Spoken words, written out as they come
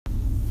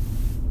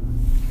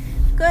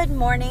Good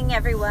morning,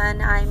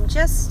 everyone. I'm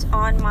just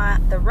on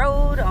the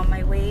road on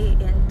my way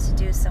in to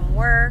do some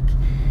work,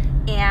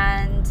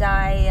 and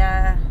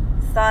I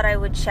thought I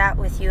would chat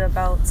with you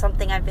about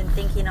something I've been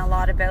thinking a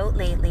lot about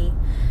lately.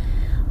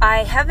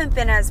 I haven't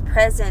been as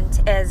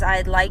present as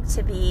I'd like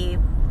to be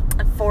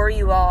for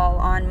you all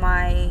on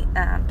my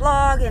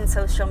blog and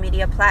social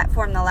media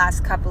platform the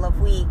last couple of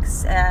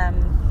weeks,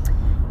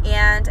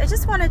 and I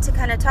just wanted to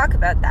kind of talk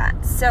about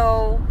that.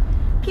 So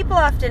people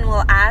often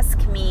will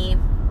ask me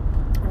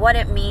what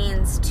it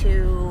means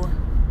to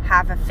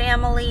have a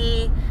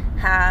family,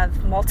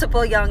 have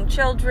multiple young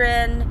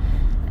children,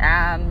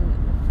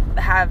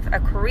 have a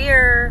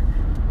career,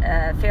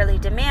 a fairly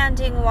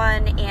demanding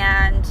one,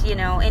 and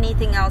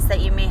anything else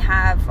that you may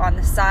have on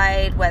the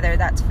side, whether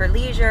that's for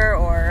leisure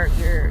or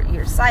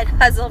your side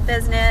hustle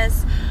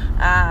business,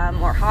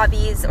 or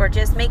hobbies, or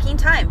just making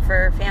time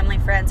for family,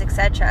 friends,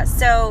 etc.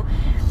 So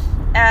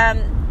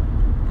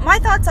my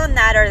thoughts on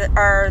that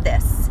are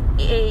this.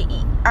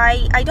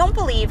 I don't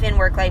believe in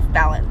work-life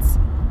balance.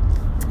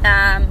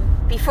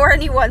 Before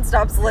anyone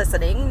stops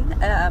listening,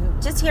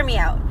 just hear me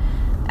out.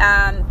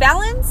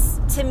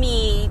 Balance to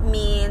me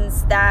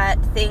means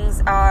that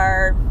things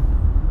are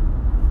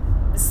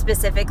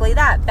specifically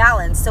that,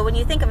 balance. So when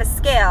you think of a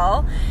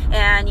scale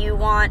and you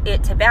want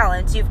it to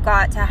balance, you've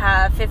got to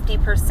have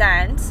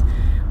 50%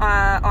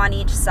 on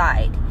each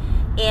side.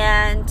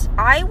 And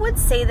I would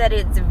say that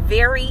it's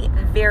very,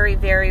 very,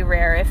 very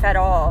rare, if at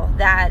all,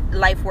 that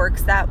life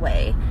works that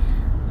way.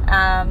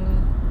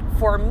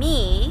 For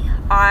me,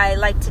 I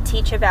like to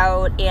teach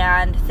about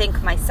and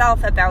think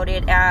myself about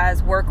it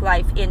as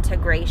work-life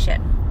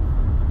integration.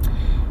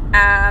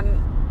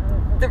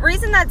 The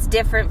reason that's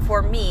different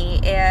for me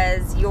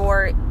is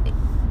you're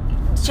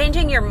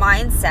changing your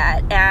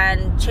mindset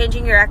and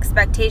changing your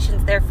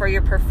expectations there for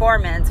your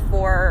performance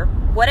for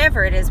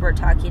whatever it is we're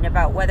talking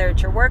about, whether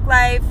it's your work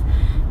life,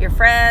 your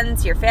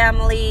friends, your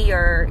family,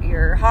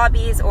 your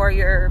hobbies, or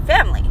your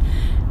family,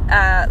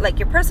 like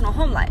your personal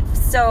home life.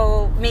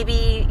 So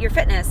maybe your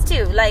fitness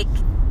too. Like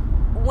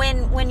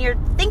when you're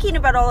thinking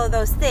about all of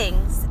those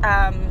things,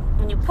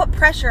 when you put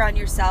pressure on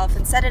yourself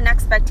and set an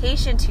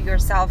expectation to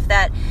yourself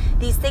that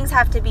these things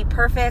have to be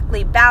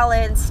perfectly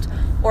balanced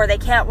or they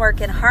can't work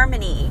in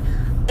harmony,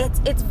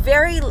 it's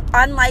very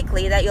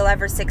unlikely that you'll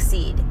ever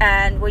succeed.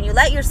 And when you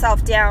let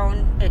yourself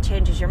down, it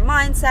changes your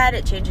mindset,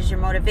 it changes your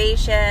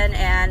motivation,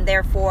 and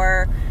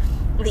therefore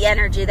the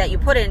energy that you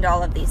put into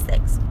all of these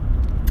things.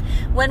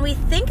 When we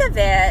think of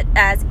it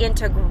as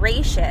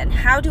integration,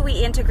 how do we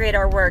integrate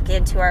our work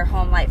into our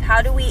home life?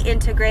 How do we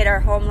integrate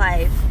our home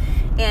life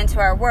into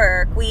our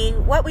work?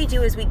 What we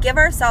do is we give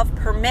ourselves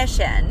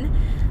permission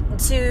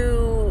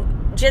to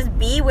just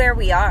be where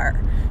we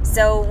are.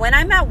 So when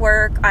I'm at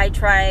work, I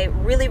try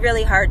really,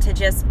 really hard to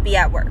just be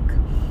at work.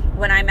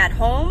 When I'm at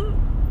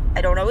home,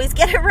 I don't always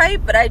get it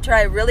right, but I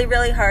try really,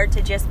 really hard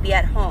to just be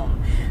at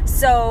home.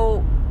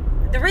 So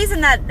the reason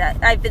that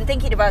I've been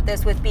thinking about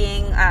this with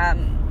being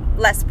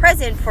less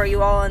present for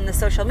you all on the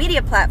social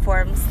media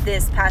platforms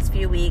this past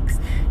few weeks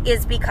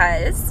is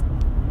because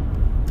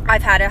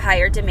I've had a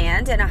higher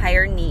demand and a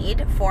higher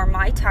need for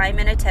my time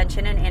and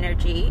attention and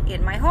energy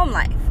in my home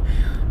life.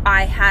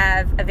 I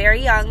have a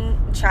very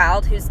young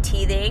child who's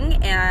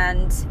teething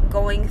and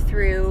going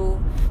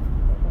through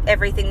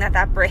everything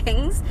that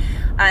brings.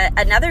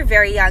 Another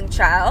very young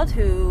child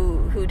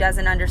who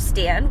doesn't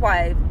understand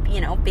why,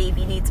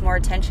 baby needs more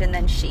attention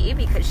than she,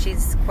 because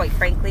she's quite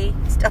frankly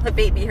still a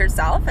baby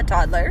herself, a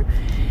toddler.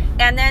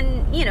 And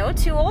then,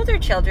 two older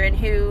children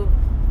who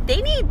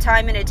they need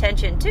time and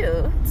attention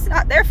too. It's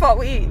not their fault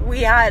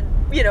we had,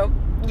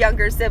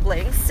 younger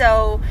siblings.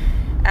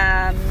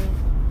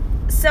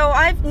 So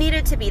I've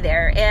needed to be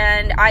there,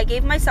 and I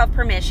gave myself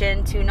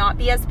permission to not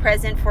be as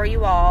present for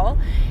you all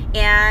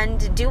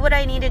and do what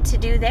I needed to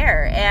do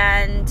there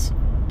and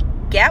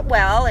get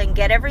well and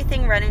get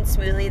everything running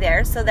smoothly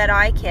there so that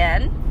I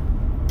can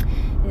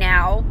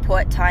now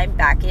put time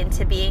back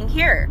into being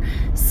here.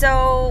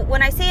 So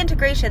when I say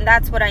integration,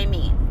 that's what I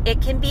mean.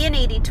 It can be an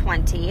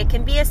 80-20. It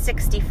can be a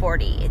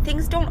 60-40.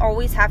 Things don't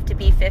always have to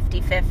be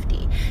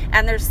 50-50.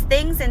 And there's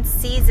things and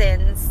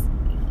seasons,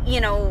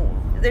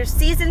 there's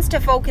seasons to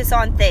focus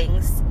on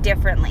things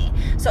differently.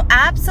 So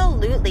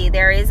absolutely,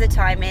 there is a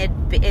time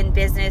in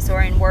business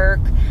or in work,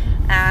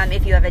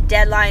 if you have a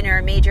deadline or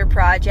a major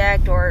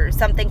project or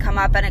something come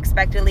up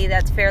unexpectedly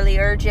that's fairly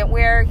urgent,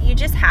 where you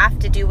just have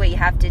to do what you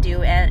have to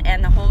do,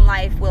 and the home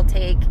life will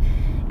take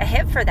a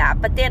hit for that.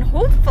 But then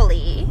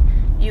hopefully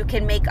you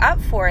can make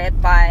up for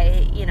it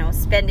by,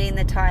 spending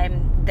the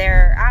time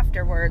there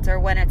afterwards or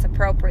when it's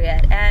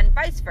appropriate, and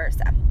vice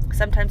versa.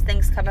 Sometimes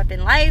things come up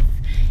in life,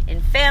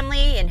 in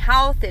family, in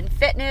health, in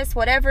fitness,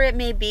 whatever it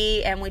may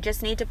be, and we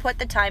just need to put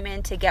the time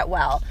in to get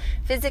well,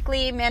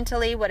 physically,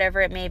 mentally,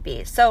 whatever it may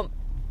be. So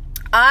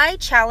I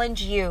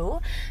challenge you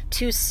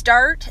to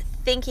start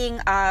thinking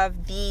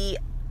of the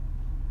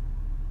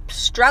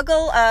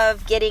struggle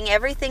of getting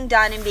everything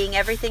done and being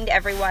everything to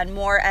everyone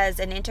more as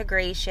an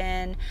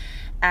integration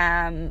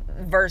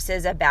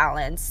versus a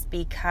balance,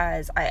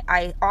 because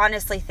I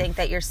honestly think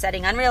that you're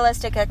setting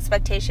unrealistic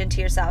expectation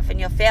to yourself, and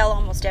you'll fail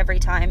almost every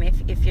time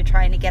if you're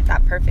trying to get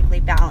that perfectly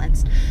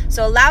balanced.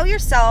 So allow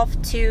yourself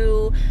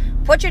to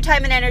put your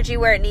time and energy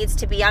where it needs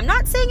to be. I'm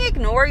not saying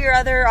ignore your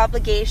other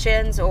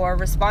obligations or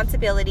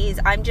responsibilities.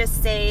 I'm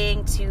just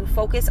saying to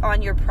focus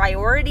on your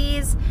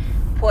priorities,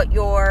 put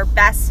your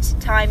best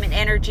time and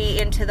energy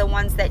into the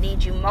ones that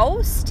need you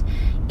most,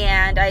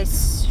 and I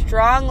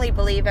strongly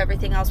believe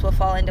everything else will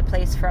fall into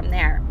place from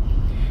there.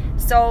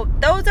 So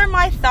those are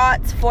my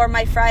thoughts for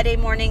my Friday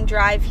morning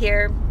drive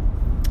here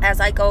as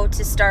I go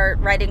to start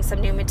writing some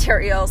new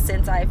material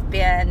since I've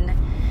been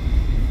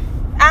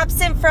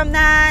absent from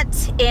that,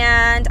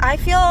 and I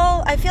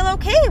feel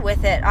okay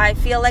with it. I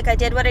feel like I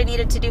did what I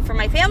needed to do for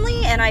my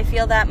family, and I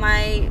feel that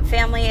my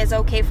family is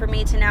okay for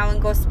me to now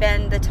and go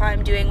spend the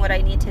time doing what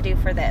I need to do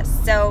for this.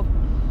 So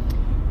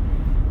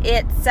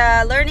it's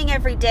learning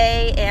every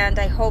day, and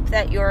I hope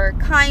that you're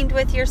kind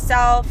with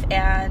yourself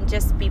and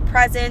just be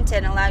present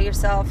and allow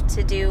yourself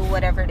to do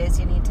whatever it is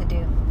you need to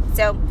do.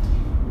 So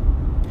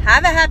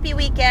have a happy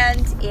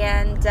weekend,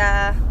 and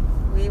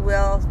we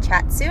will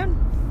chat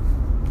soon.